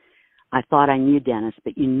I thought I knew Dennis,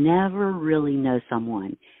 but you never really know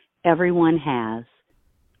someone. Everyone has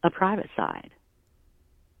a private side.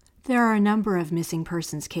 There are a number of missing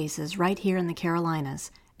persons cases right here in the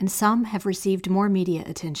Carolinas, and some have received more media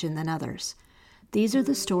attention than others. These are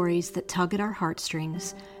the stories that tug at our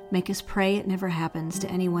heartstrings, make us pray it never happens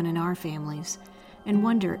to anyone in our families, and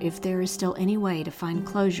wonder if there is still any way to find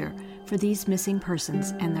closure for these missing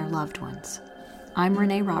persons and their loved ones. I'm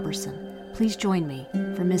Renee Robertson. Please join me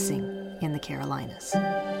for Missing in the Carolinas.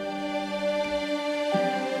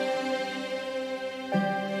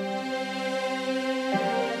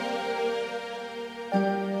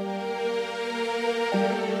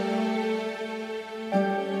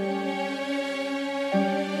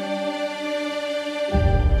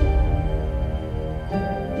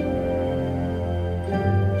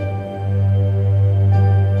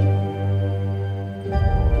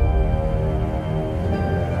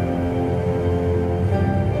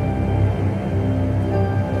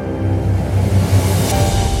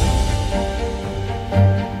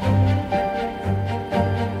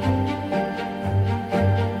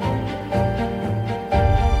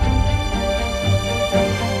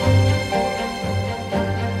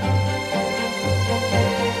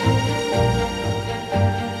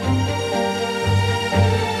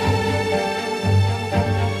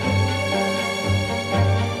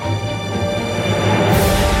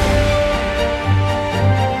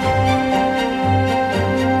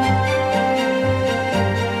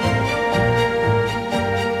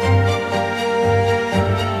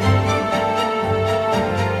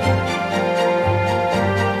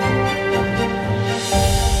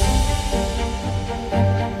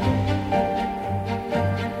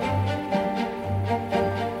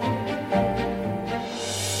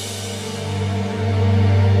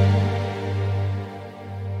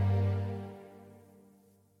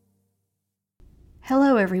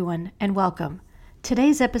 Hello, everyone, and welcome.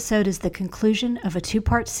 Today's episode is the conclusion of a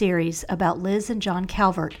two-part series about Liz and John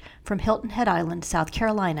Calvert from Hilton Head Island, South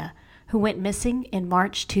Carolina, who went missing in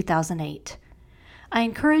March 2008. I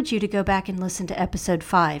encourage you to go back and listen to episode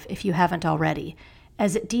 5 if you haven't already,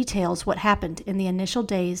 as it details what happened in the initial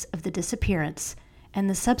days of the disappearance and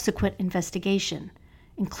the subsequent investigation,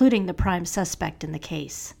 including the prime suspect in the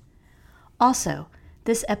case. Also,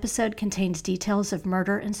 this episode contains details of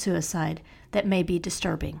murder and suicide that may be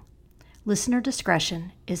disturbing. Listener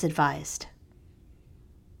discretion is advised.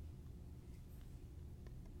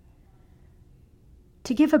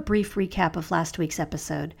 To give a brief recap of last week's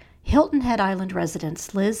episode, Hilton Head Island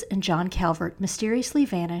residents Liz and John Calvert mysteriously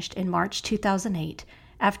vanished in March 2008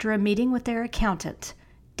 after a meeting with their accountant,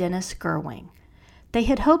 Dennis Gerwing. They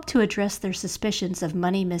had hoped to address their suspicions of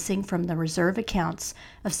money missing from the reserve accounts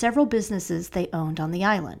of several businesses they owned on the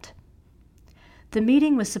island. The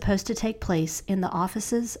meeting was supposed to take place in the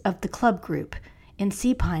offices of the club group in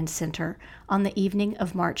Sea Pines Center on the evening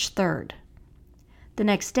of March 3rd. The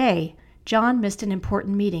next day, John missed an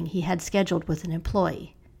important meeting he had scheduled with an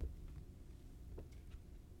employee.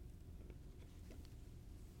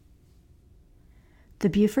 The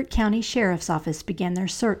Beaufort County Sheriff's Office began their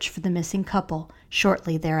search for the missing couple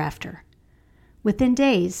shortly thereafter. Within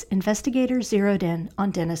days, investigators zeroed in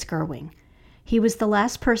on Dennis Gerwing. He was the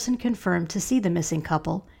last person confirmed to see the missing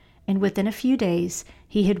couple, and within a few days,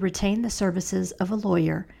 he had retained the services of a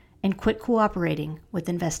lawyer and quit cooperating with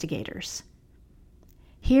investigators.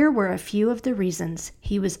 Here were a few of the reasons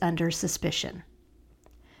he was under suspicion.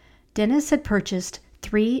 Dennis had purchased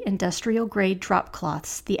 3 industrial-grade drop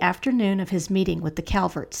cloths the afternoon of his meeting with the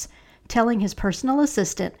Calverts, telling his personal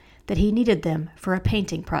assistant that he needed them for a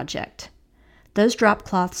painting project. Those drop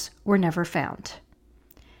cloths were never found.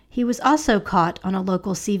 He was also caught on a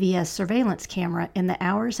local CVS surveillance camera in the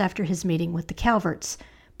hours after his meeting with the Calverts,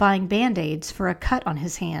 buying Band-Aids for a cut on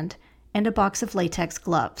his hand and a box of latex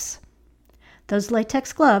gloves. Those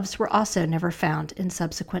latex gloves were also never found in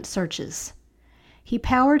subsequent searches. He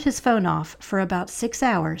powered his phone off for about 6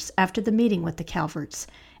 hours after the meeting with the Calverts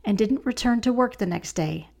and didn't return to work the next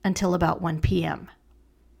day until about 1 p.m.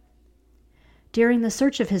 During the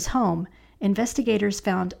search of his home, investigators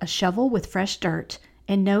found a shovel with fresh dirt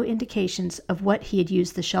and no indications of what he had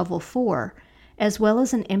used the shovel for, as well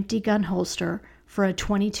as an empty gun holster for a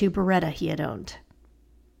 .22 Beretta he had owned.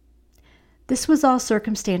 This was all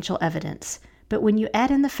circumstantial evidence, but when you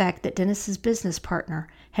add in the fact that Dennis's business partner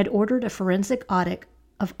had ordered a forensic audit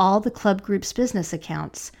of all the club group's business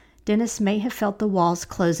accounts, Dennis may have felt the walls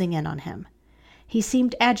closing in on him. He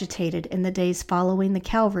seemed agitated in the days following the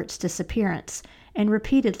Calverts' disappearance and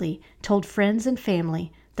repeatedly told friends and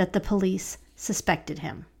family that the police suspected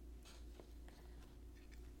him.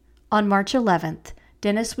 On March 11th,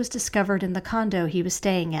 Dennis was discovered in the condo he was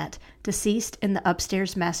staying at, deceased in the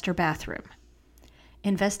upstairs master bathroom.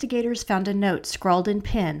 Investigators found a note scrawled in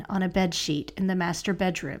pen on a bedsheet in the master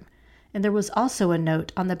bedroom, and there was also a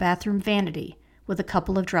note on the bathroom vanity with a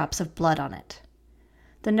couple of drops of blood on it.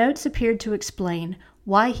 The notes appeared to explain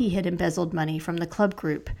why he had embezzled money from the club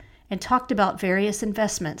group and talked about various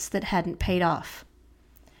investments that hadn't paid off.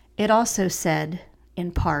 It also said,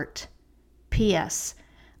 in part, P.S.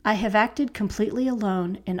 I have acted completely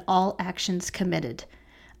alone in all actions committed.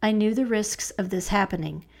 I knew the risks of this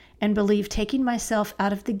happening and believe taking myself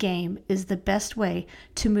out of the game is the best way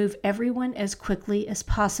to move everyone as quickly as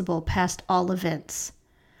possible past all events.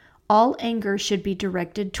 All anger should be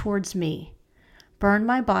directed towards me. Burn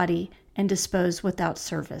my body and dispose without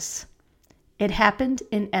service. It happened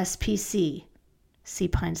in SPC, Sea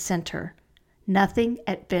Pine Center. Nothing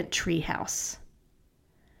at Bent Tree House.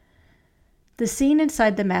 The scene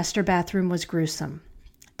inside the master bathroom was gruesome.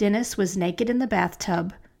 Dennis was naked in the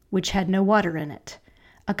bathtub, which had no water in it.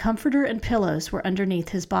 A comforter and pillows were underneath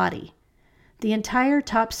his body. The entire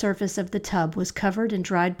top surface of the tub was covered in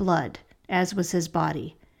dried blood, as was his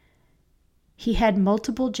body. He had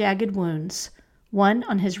multiple jagged wounds, one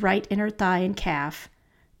on his right inner thigh and calf,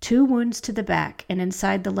 2 wounds to the back and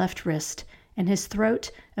inside the left wrist, and his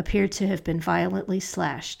throat appeared to have been violently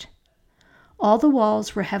slashed. All the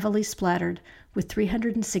walls were heavily splattered with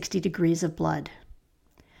 360 degrees of blood.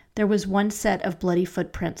 There was one set of bloody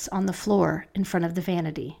footprints on the floor in front of the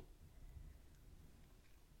vanity.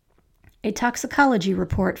 A toxicology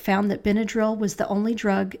report found that Benadryl was the only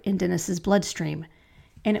drug in Dennis's bloodstream,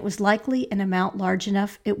 and it was likely an amount large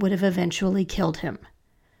enough it would have eventually killed him.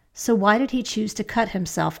 So why did he choose to cut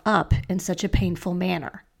himself up in such a painful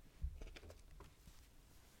manner?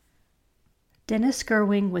 Dennis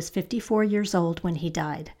Gerwing was 54 years old when he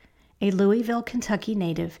died. A Louisville, Kentucky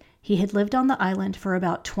native, he had lived on the island for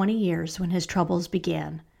about 20 years when his troubles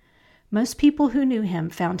began. Most people who knew him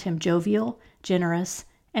found him jovial, generous,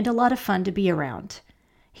 and a lot of fun to be around.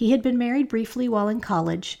 He had been married briefly while in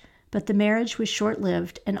college, but the marriage was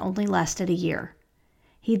short-lived and only lasted a year.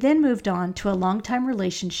 He then moved on to a long-time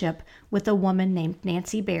relationship with a woman named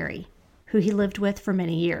Nancy Berry, who he lived with for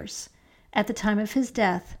many years. At the time of his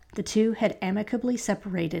death, the two had amicably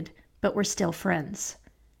separated, but were still friends.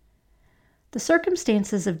 The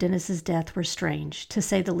circumstances of Dennis's death were strange, to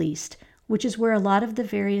say the least, which is where a lot of the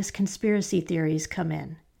various conspiracy theories come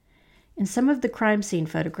in. In some of the crime scene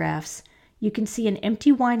photographs, you can see an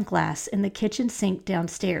empty wine glass in the kitchen sink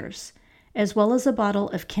downstairs, as well as a bottle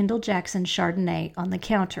of Kendall Jackson Chardonnay on the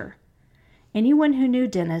counter. Anyone who knew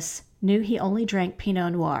Dennis knew he only drank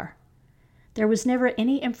Pinot Noir. There was never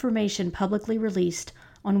any information publicly released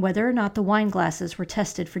on whether or not the wine glasses were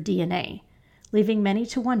tested for DNA, leaving many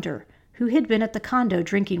to wonder who had been at the condo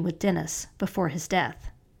drinking with Dennis before his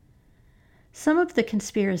death. Some of the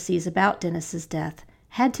conspiracies about Dennis's death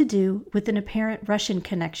had to do with an apparent Russian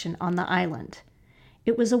connection on the island.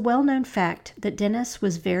 It was a well-known fact that Dennis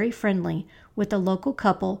was very friendly with a local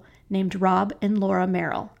couple named Rob and Laura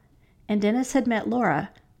Merrill, and Dennis had met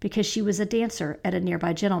Laura because she was a dancer at a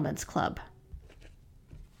nearby gentleman's club.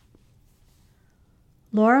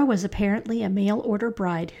 Laura was apparently a mail-order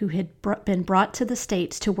bride who had been brought to the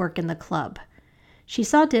States to work in the club. She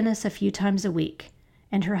saw Dennis a few times a week,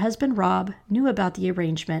 and her husband Rob knew about the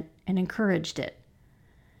arrangement and encouraged it.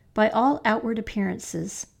 By all outward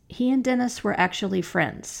appearances, he and Dennis were actually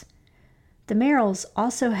friends. The Merrills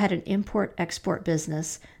also had an import-export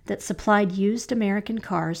business that supplied used American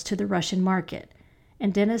cars to the Russian market,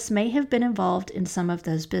 and Dennis may have been involved in some of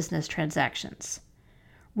those business transactions.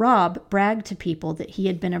 Rob bragged to people that he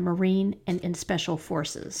had been a Marine and in Special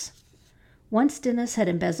Forces. Once Dennis had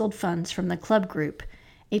embezzled funds from the club group,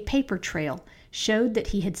 a paper trail showed that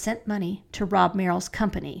he had sent money to Rob Merrill's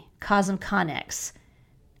company, Kazım Connex,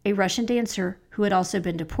 a Russian dancer who had also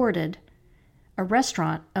been deported, a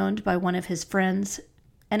restaurant owned by one of his friends,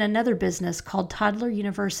 and another business called Toddler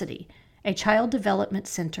University, a child development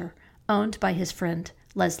center owned by his friend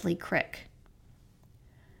Leslie Crick.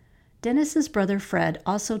 Dennis's brother Fred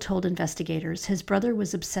also told investigators his brother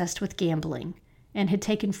was obsessed with gambling and had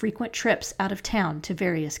taken frequent trips out of town to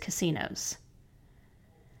various casinos.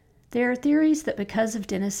 There are theories that because of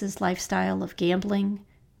Dennis's lifestyle of gambling,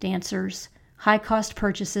 dancers, high-cost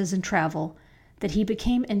purchases, and travel, that he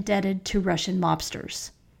became indebted to Russian mobsters.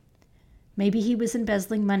 Maybe he was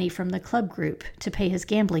embezzling money from the club group to pay his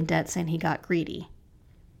gambling debts and he got greedy.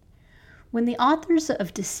 When the authors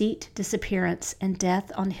of Deceit, Disappearance, and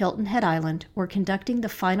Death on Hilton Head Island were conducting the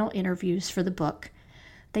final interviews for the book,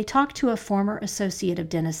 they talked to a former associate of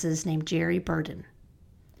Dennis's named Jerry Burden.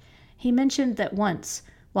 He mentioned that once,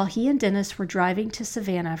 While he and Dennis were driving to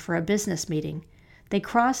Savannah for a business meeting, they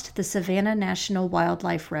crossed the Savannah National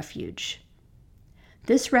Wildlife Refuge.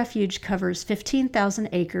 This refuge covers 15,000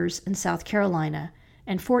 acres in South Carolina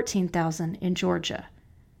and 14,000 in Georgia.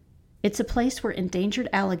 It's a place where endangered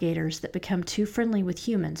alligators that become too friendly with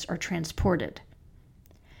humans are transported.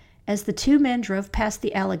 As the two men drove past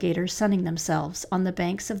the alligators sunning themselves on the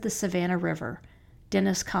banks of the Savannah River,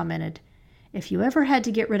 Dennis commented, "If you ever had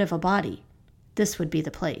to get rid of a body, this would be the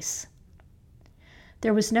place."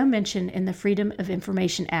 There was no mention in the Freedom of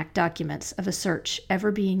Information Act documents of a search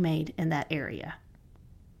ever being made in that area.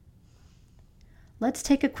 Let's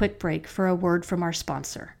take a quick break for a word from our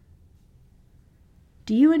sponsor.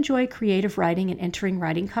 Do you enjoy creative writing and entering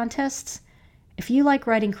writing contests? If you like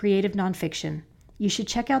writing creative nonfiction, you should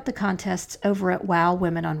check out the contests over at WOW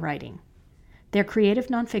Women on Writing. Their creative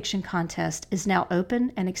nonfiction contest is now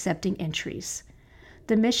open and accepting entries.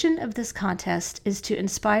 The mission of this contest is to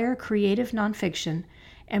inspire creative nonfiction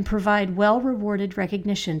and provide well-rewarded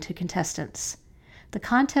recognition to contestants. The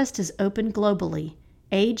contest is open globally,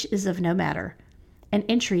 age is of no matter, and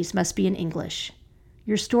entries must be in English.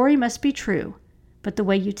 Your story must be true, but the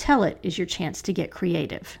way you tell it is your chance to get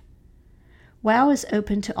creative. WOW is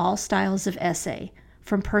open to all styles of essay,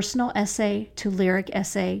 from personal essay to lyric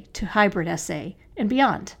essay to hybrid essay, and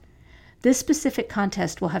beyond. This specific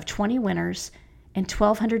contest will have 20 winners and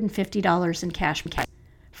 $1,250 in cash.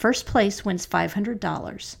 First place wins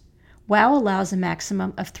 $500. WOW allows a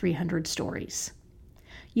maximum of 300 stories.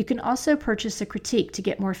 You can also purchase a critique to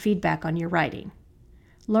get more feedback on your writing.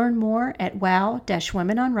 Learn more at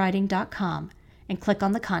wow-womenonwriting.com and click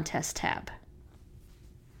on the contest tab.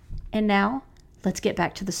 And now, let's get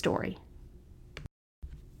back to the story.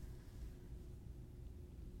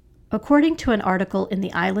 According to an article in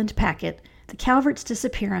the Island Packet, the Calvert's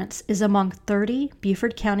disappearance is among 30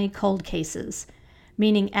 Beaufort County cold cases,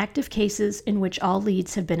 meaning active cases in which all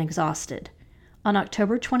leads have been exhausted. On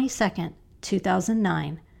October 22,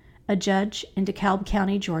 2009, a judge in DeKalb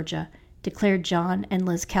County, Georgia, declared John and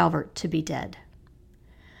Liz Calvert to be dead.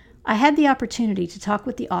 I had the opportunity to talk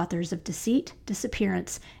with the authors of Deceit,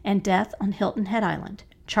 Disappearance, and Death on Hilton Head Island,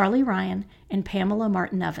 Charlie Ryan and Pamela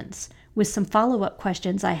Martin Evans, with some follow-up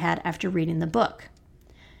questions I had after reading the book.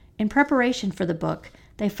 In preparation for the book,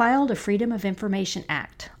 they filed a Freedom of Information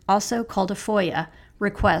Act, also called a FOIA,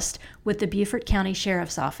 request with the Beaufort County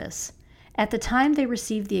Sheriff's Office. At the time they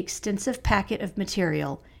received the extensive packet of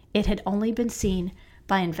material, it had only been seen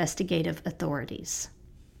by investigative authorities.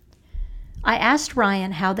 I asked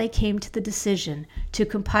Ryan how they came to the decision to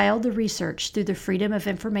compile the research through the Freedom of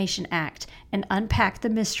Information Act and unpack the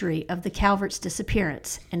mystery of the Calvert's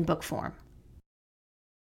disappearance in book form.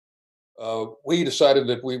 We decided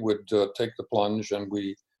that we would take the plunge, and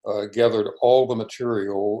we gathered all the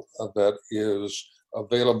material that is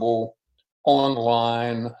available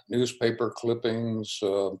online, newspaper clippings,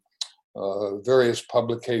 various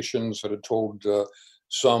publications that had told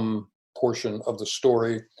some portion of the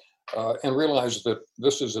story, and realized that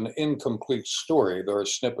this is an incomplete story. There are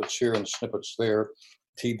snippets here and snippets there,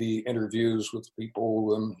 TV interviews with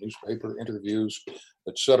people, newspaper interviews,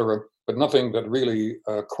 etc., but nothing that really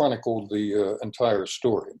chronicled the entire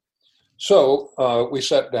story. So we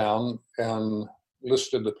sat down and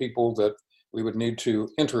listed the people that we would need to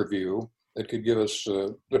interview that could give us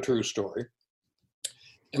the true story.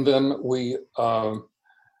 And then we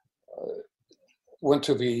went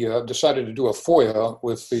to decided to do a FOIA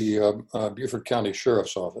with the Beaufort County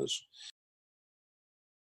Sheriff's Office.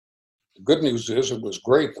 The good news is it was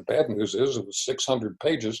great. The bad news is it was 600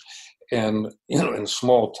 pages and in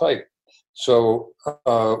small type. So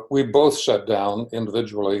we both sat down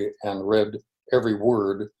individually and read every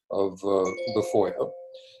word of the FOIA.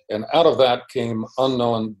 And out of that came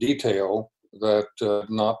unknown detail that had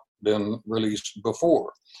not been released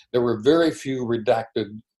before. There were very few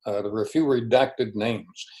redacted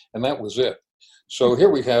names, and that was it. So here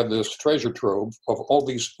we had this treasure trove of all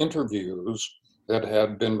these interviews that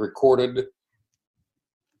had been recorded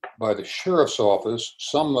by the sheriff's office,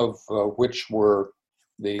 some of which were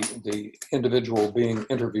the individual being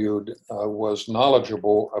interviewed was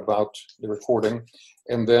knowledgeable about the recording,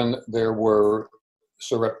 and then there were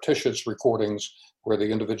surreptitious recordings where the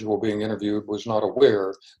individual being interviewed was not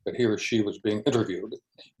aware that he or she was being interviewed,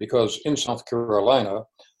 because in South Carolina,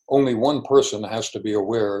 only one person has to be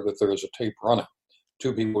aware that there is a tape running.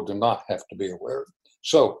 Two people do not have to be aware.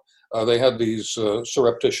 So they had these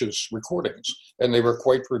surreptitious recordings, and they were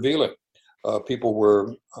quite revealing. People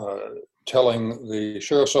were telling the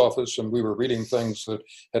sheriff's office, and we were reading things that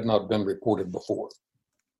had not been reported before.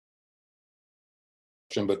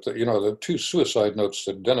 but the two suicide notes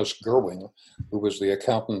that Dennis Gerwing, who was the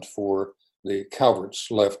accountant for the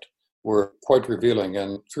Calverts, left were quite revealing.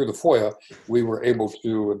 And through the FOIA, we were able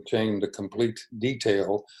to obtain the complete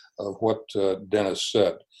detail of what Dennis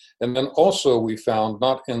said. And then also we found,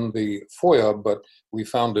 not in the FOIA, but we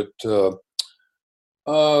found it,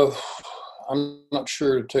 I'm not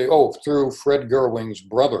sure to tell you, through Fred Gerwing's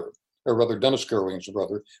brother, or rather Dennis Gerwing's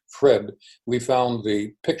brother, Fred, we found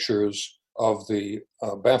the pictures of the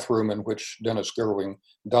bathroom in which Dennis Gerwing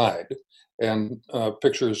died, and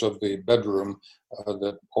pictures of the bedroom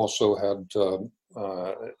that also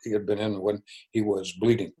he had been in when he was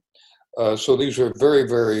bleeding. So these are very,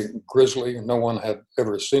 very grisly. No one had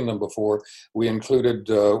ever seen them before. We included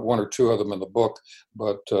one or two of them in the book,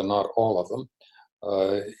 but not all of them.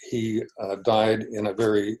 He died in a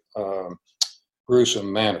very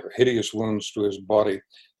gruesome manner, hideous wounds to his body,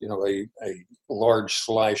 a large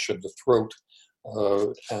slash at the throat,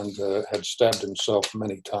 and had stabbed himself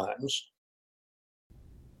many times.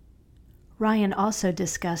 Ryan also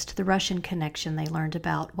discussed the Russian connection they learned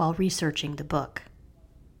about while researching the book.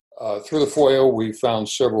 Through the FOIA, we found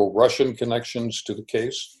several Russian connections to the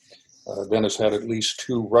case. Dennis had at least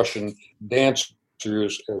two Russian dancers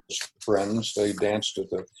as friends. They danced at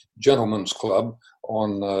the Gentlemen's Club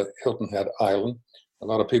on Hilton Head Island. A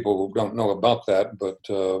lot of people don't know about that, but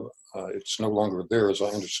it's no longer there, as I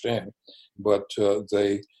understand. But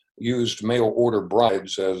they used mail order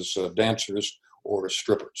brides as dancers or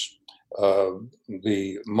strippers.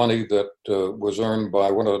 The money that was earned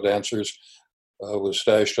by one of the dancers was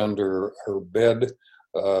stashed under her bed,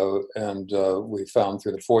 and we found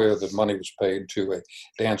through the FOIA that money was paid to a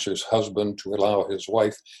dancer's husband to allow his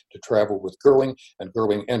wife to travel with Gerwing, and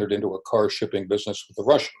Gerwing entered into a car shipping business with the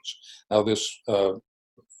Russians. Now, this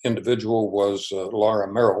individual was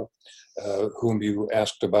Laura Merrill, whom you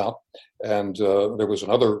asked about, and there was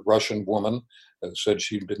another Russian woman that said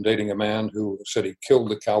she'd been dating a man who said he killed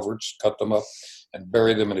the Calverts, cut them up, and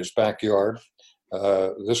buried them in his backyard.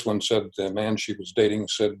 This one said the man she was dating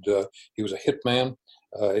said he was a hitman.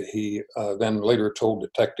 He then later told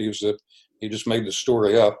detectives that he just made the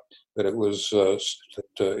story up, that it was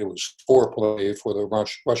foreplay for the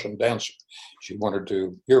Russian dancer. She wanted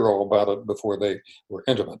to hear all about it before they were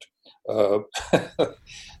intimate.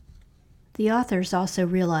 The authors also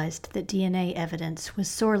realized that DNA evidence was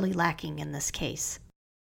sorely lacking in this case.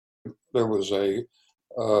 There was a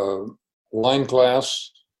wine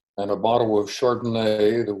glass and a bottle of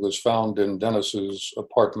Chardonnay that was found in Dennis's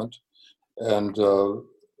apartment, and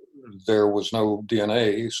there was no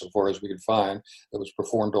DNA, so far as we could find, that was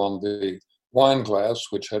performed on the wine glass,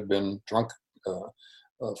 which had been drunk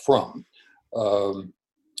from.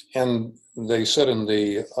 And they said in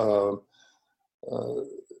the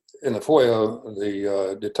FOIA,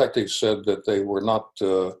 the detectives said that they were not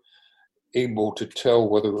able to tell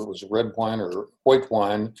whether it was red wine or white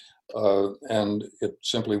wine, and it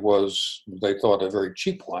simply was, they thought, a very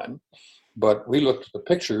cheap wine. But we looked at the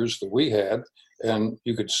pictures that we had, and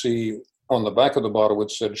you could see on the back of the bottle it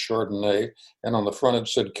said Chardonnay, and on the front it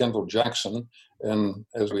said Kendall Jackson. And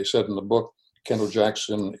as we said in the book, Kendall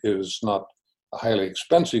Jackson is not a highly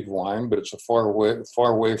expensive wine, but it's a far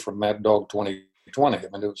away from Mad Dog 2020. I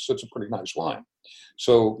mean, it's a pretty nice wine.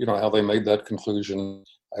 So, how they made that conclusion,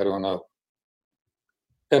 I don't know.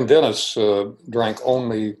 And Dennis drank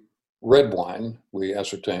only red wine, we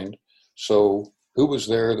ascertained. So who was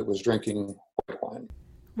there that was drinking white wine?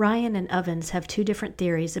 Ryan and Ovens have two different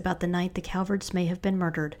theories about the night the Calverts may have been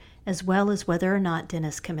murdered, as well as whether or not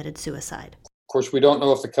Dennis committed suicide. Of course, we don't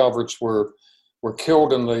know if the Calverts were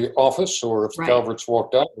killed in the office or if the Calverts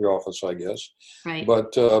walked out of the office, I guess. Right.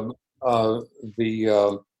 But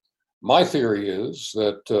my theory is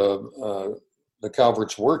that the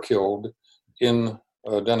Calverts were killed in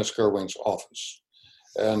Dennis Gerwing's office.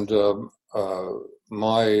 And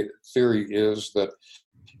my theory is that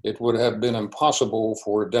it would have been impossible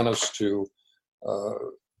for Dennis to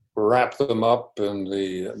wrap them up in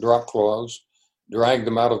the drop cloths, drag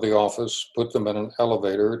them out of the office, put them in an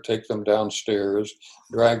elevator, take them downstairs,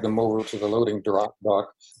 drag them over to the loading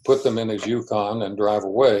dock, put them in his Yukon and drive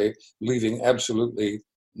away, leaving absolutely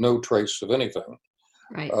no trace of anything.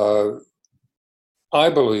 Right. I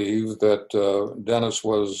believe that Dennis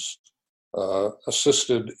was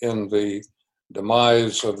assisted in the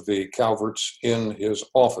demise of the Calverts in his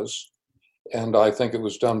office, and I think it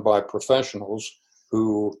was done by professionals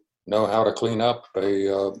who know how to clean up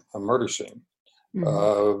a murder scene.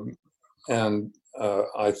 Mm-hmm. And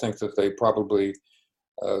I think that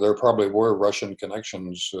there probably were Russian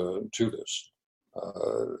connections to this.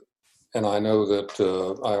 And I know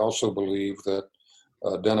that I also believe that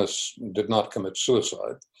Dennis did not commit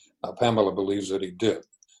suicide. Pamela believes that he did.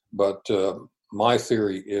 But my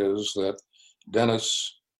theory is that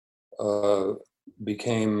Dennis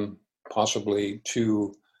became possibly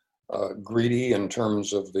too greedy in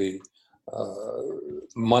terms of the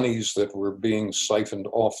monies that were being siphoned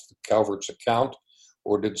off the Calvert's account,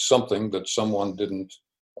 or did something that someone didn't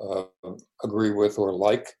agree with or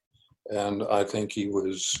like. And I think he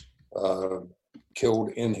was killed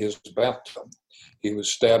in his bathtub. He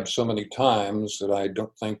was stabbed so many times that I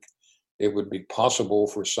don't think it would be possible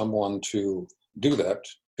for someone to do that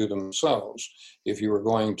to themselves. If you were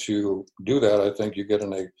going to do that, I think you get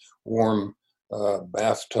in a warm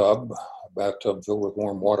bathtub filled with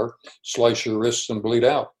warm water, slice your wrists and bleed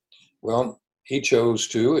out. Well, he chose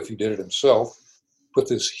to, if he did it himself, put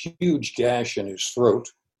this huge gash in his throat.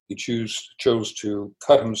 He chose to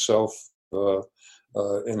cut himself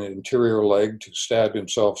in an interior leg, to stab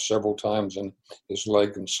himself several times in his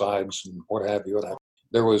leg and sides and what have you.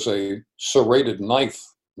 There was a serrated knife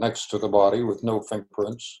next to the body with no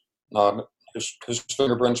fingerprints. His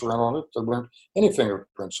fingerprints weren't on it. There weren't any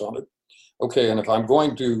fingerprints on it. Okay, and if I'm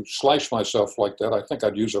going to slice myself like that, I think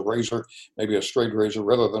I'd use a razor, maybe a straight razor,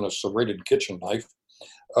 rather than a serrated kitchen knife.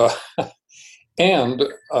 And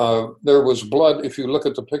there was blood. If you look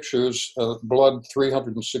at the pictures, blood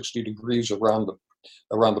 360 degrees around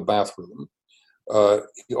the bathroom.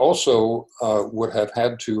 He also would have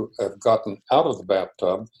had to have gotten out of the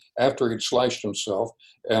bathtub after he'd sliced himself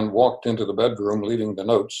and walked into the bedroom, leaving the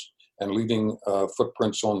notes and leaving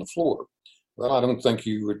footprints on the floor. Well, I don't think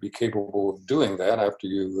you would be capable of doing that after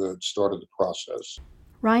you started the process.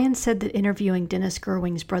 Ryan said that interviewing Dennis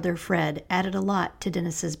Gerwing's brother Fred added a lot to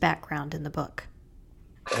Dennis's background in the book.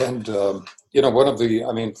 And, Fred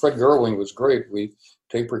Gerwing was great. We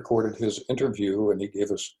tape recorded his interview, and he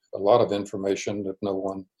gave us a lot of information that no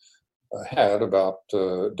one had about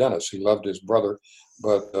Dennis. He loved his brother,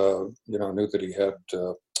 but, knew that he had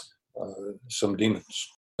some demons.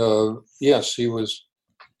 Yes, he was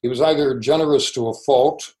either generous to a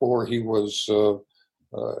fault, or he was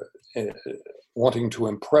wanting to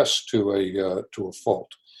impress to a fault.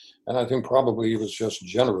 And I think probably he was just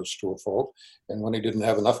generous to a fault. And when he didn't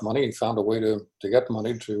have enough money, he found a way to get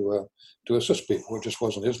money to assist people. It just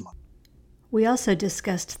wasn't his money. We also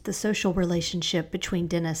discussed the social relationship between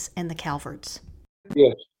Dennis and the Calverts.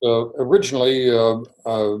 Yes. Originally,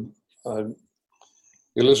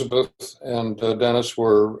 Elizabeth and Dennis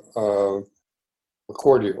were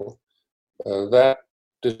cordial. That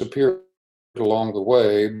disappeared along the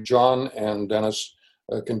way. John and Dennis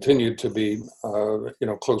continued to be,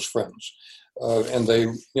 close friends. And they,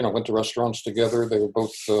 went to restaurants together. They were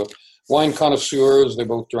both wine connoisseurs. They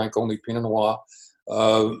both drank only Pinot Noir.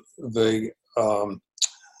 They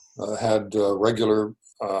had regular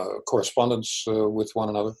correspondence with one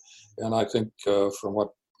another. And I think from what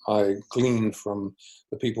I gleaned from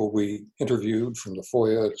the people we interviewed, from the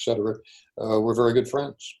FOIA, et cetera, we're very good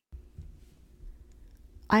friends.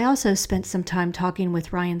 I also spent some time talking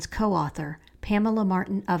with Ryan's co-author, Pamela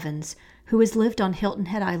Martin Ovens, who has lived on Hilton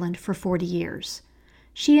Head Island for 40 years.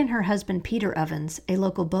 She and her husband Peter Ovens, a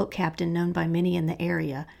local boat captain known by many in the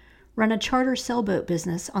area, run a charter sailboat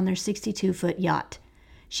business on their 62-foot yacht.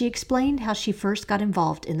 She explained how she first got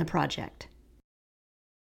involved in the project.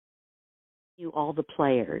 I knew all the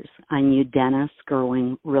players. I knew Dennis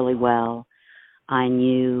Gerwing really well. I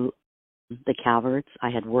knew the Calverts.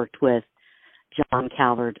 I had worked with John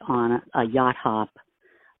Calvert on a yacht hop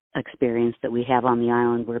experience that we have on the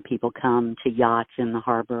island, where people come to yachts in the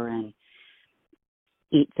harbor and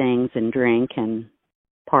eat things and drink and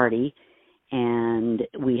party. And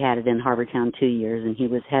we had it in Harbortown 2 years, and he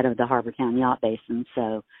was head of the Harbortown Yacht Basin,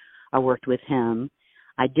 so I worked with him.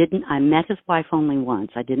 I met his wife only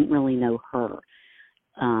once. I didn't really know her,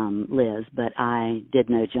 Liz, but I did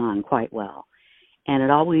know John quite well. And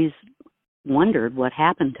had always wondered what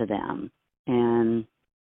happened to them, and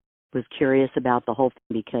was curious about the whole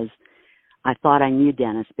thing, because I thought I knew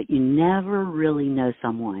Dennis, but you never really know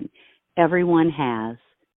someone. Everyone has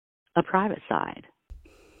a private side.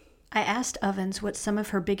 I asked Ovens what some of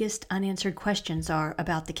her biggest unanswered questions are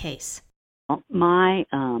about the case. Well, my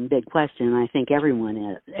big question, I think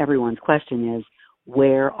everyone's question is,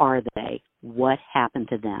 where are they? What happened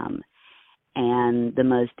to them? And the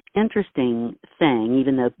most interesting thing,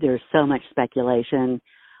 even though there's so much speculation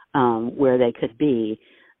where they could be,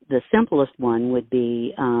 the simplest one would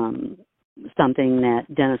be something that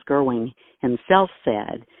Dennis Gerwing himself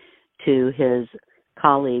said to his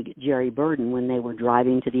colleague Jerry Burden when they were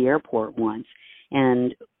driving to the airport once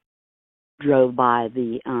and drove by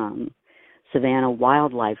the Savannah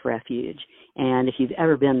Wildlife Refuge. And if you've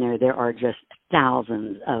ever been there, there are just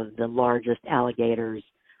thousands of the largest alligators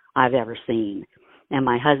I've ever seen. And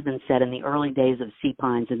my husband said in the early days of sea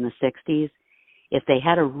pines in the 60s, if they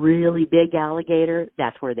had a really big alligator,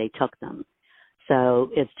 that's where they took them. So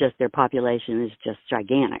it's just their population is just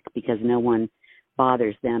gigantic because no one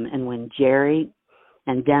bothers them. And when Jerry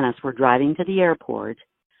and Dennis were driving to the airport,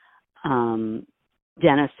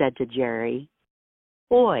 Dennis said to Jerry,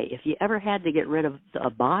 boy, if you ever had to get rid of a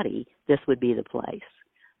body, this would be the place.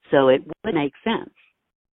 So it would make sense.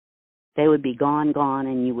 They would be gone,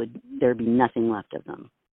 and there'd be nothing left of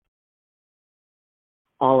them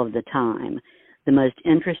all of the time. The most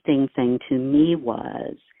interesting thing to me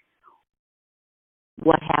was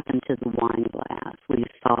what happened to the wine glass we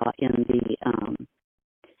saw in the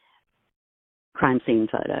crime scene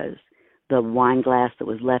photos. The wine glass that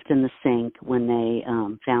was left in the sink when they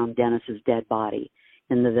found Dennis's dead body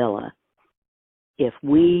in the villa. If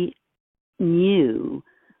we knew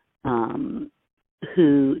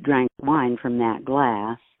who drank wine from that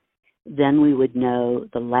glass, then we would know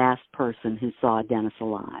the last person who saw Dennis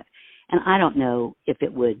alive. And I don't know if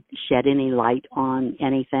it would shed any light on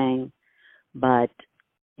anything, but,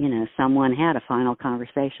 someone had a final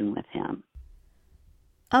conversation with him.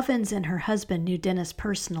 Ovens and her husband knew Dennis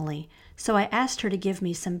personally, so I asked her to give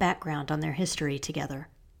me some background on their history together.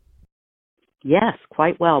 Yes,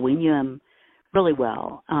 quite well. We knew him really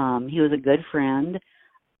well. He was a good friend.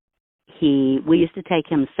 We used to take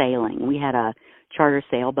him sailing. We had a charter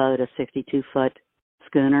sailboat, a 62-foot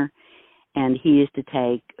schooner, and he used to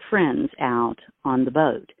take friends out on the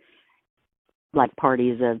boat, like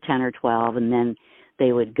parties of 10 or 12, and then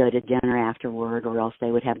they would go to dinner afterward, or else they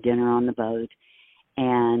would have dinner on the boat.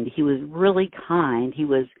 And he was really kind. He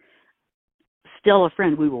was still a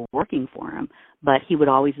friend. We were working for him, but he would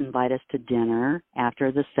always invite us to dinner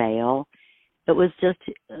after the sail. It was just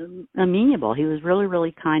amenable. He was really,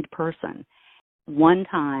 really kind person. One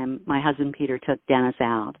time, my husband Peter took Dennis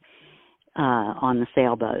out on the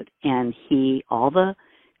sailboat, and all the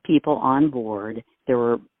people on board, there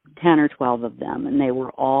were 10 or 12 of them, and they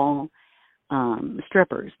were all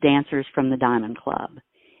strippers, dancers from the Diamond Club.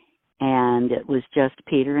 And it was just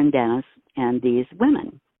Peter and Dennis and these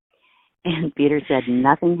women. And Peter said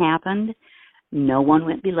nothing happened. No one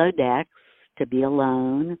went below decks to be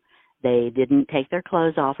alone. They didn't take their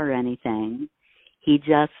clothes off or anything. He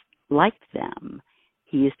just liked them.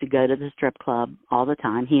 He used to go to the strip club all the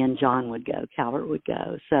time. He and John would go. Calvert would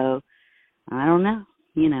go. So, I don't know.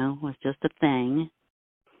 It was just a thing.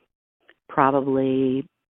 Probably,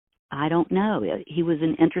 I don't know. He was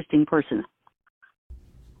an interesting person.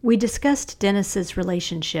 We discussed Dennis's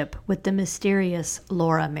relationship with the mysterious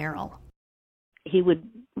Laura Merrill. He would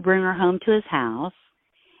bring her home to his house,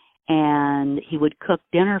 and he would cook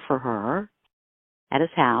dinner for her at his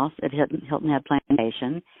house at Hilton Head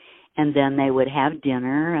Plantation, and then they would have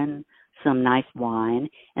dinner and some nice wine,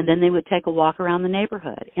 and then they would take a walk around the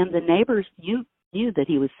neighborhood. And the neighbors knew that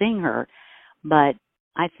he was seeing her, but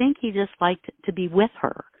I think he just liked to be with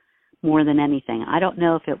her more than anything. I don't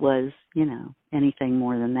know if it was, anything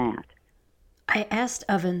more than that. I asked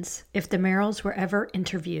Ovens if the Merrills were ever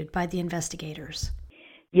interviewed by the investigators.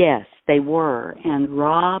 Yes, they were. And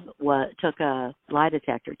Rob took a lie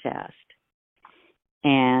detector test,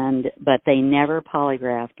 but they never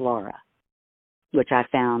polygraphed Laura, which I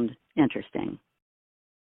found interesting.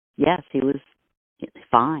 Yes, he was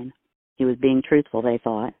fine. He was being truthful, they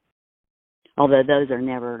thought. Although those are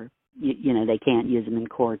never, they can't use them in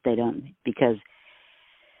court. They don't, because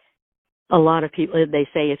a lot of people, they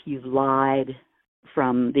say if you've lied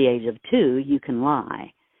from the age of 2, you can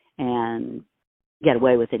lie and get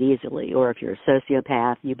away with it easily. Or if you're a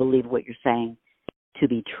sociopath, you believe what you're saying to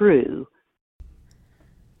be true.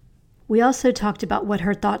 We also talked about what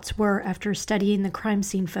her thoughts were after studying the crime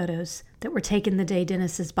scene photos that were taken the day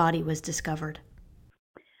Dennis's body was discovered.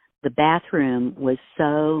 The bathroom was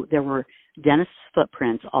there were Dennis'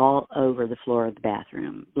 footprints all over the floor of the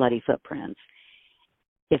bathroom, bloody footprints.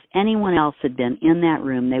 If anyone else had been in that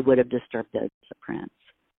room, they would have disturbed those footprints.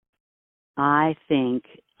 I think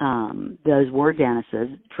those were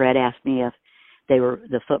Dennis's. Fred asked me if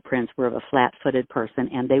the footprints were of a flat-footed person,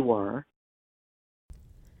 and they were.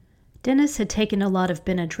 Dennis had taken a lot of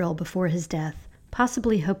Benadryl before his death,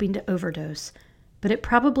 possibly hoping to overdose, but it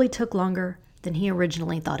probably took longer than he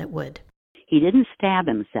originally thought it would. He didn't stab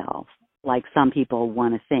himself like some people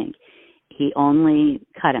want to think. He only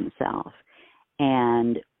cut himself.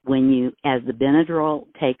 And as the Benadryl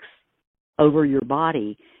takes over your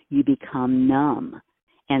body, you become numb.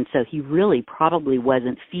 And so he really probably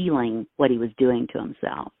wasn't feeling what he was doing to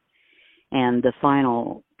himself. And the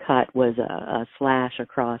final cut was a slash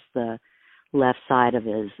across the left side of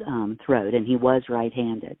his throat, and he was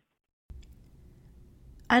right-handed.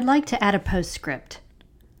 I'd like to add a postscript.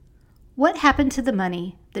 What happened to the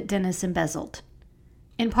money that Dennis embezzled?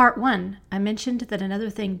 In part 1, I mentioned that another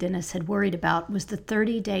thing Dennis had worried about was the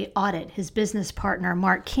 30-day audit his business partner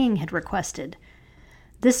Mark King had requested.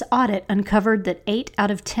 This audit uncovered that 8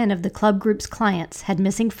 out of 10 of the club group's clients had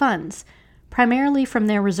missing funds, primarily from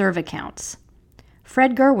their reserve accounts.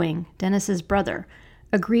 Fred Gerwing, Dennis's brother,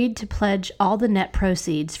 agreed to pledge all the net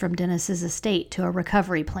proceeds from Dennis's estate to a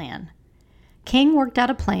recovery plan. King worked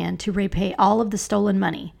out a plan to repay all of the stolen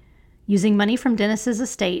money, using money from Dennis's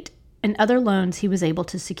estate and other loans he was able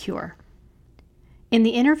to secure. In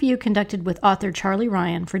the interview conducted with author Charlie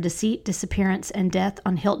Ryan for Deceit, Disappearance, and Death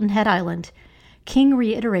on Hilton Head Island, King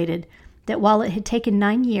reiterated that while it had taken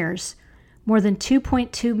 9 years, more than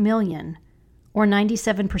 $2.2 million, or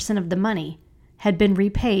 97% of the money, had been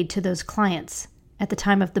repaid to those clients at the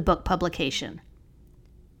time of the book publication.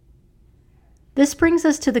 This brings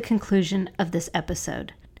us to the conclusion of this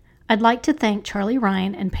episode. I'd like to thank Charlie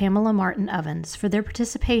Ryan and Pamela Martin Ovens for their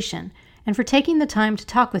participation and for taking the time to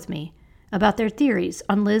talk with me about their theories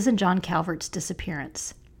on Liz and John Calvert's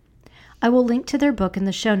disappearance. I will link to their book in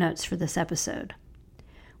the show notes for this episode.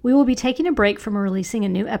 We will be taking a break from releasing a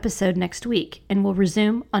new episode next week and will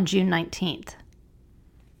resume on June 19th.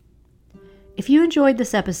 If you enjoyed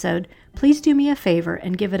this episode, please do me a favor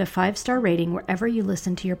and give it a 5-star rating wherever you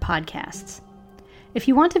listen to your podcasts. If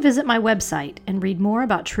you want to visit my website and read more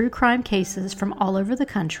about true crime cases from all over the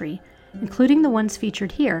country, including the ones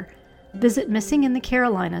featured here, visit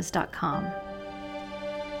missinginthecarolinas.com.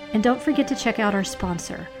 And don't forget to check out our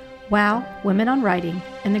sponsor, WOW Women on Writing,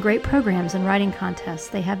 and the great programs and writing contests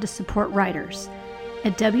they have to support writers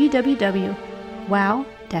at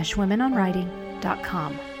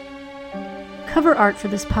www.wow-womenonwriting.com. Cover art for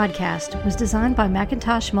this podcast was designed by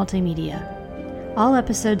Macintosh Multimedia. All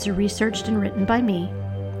episodes are researched and written by me,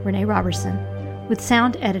 Renee Robertson, with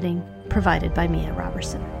sound editing provided by Mia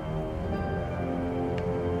Robertson.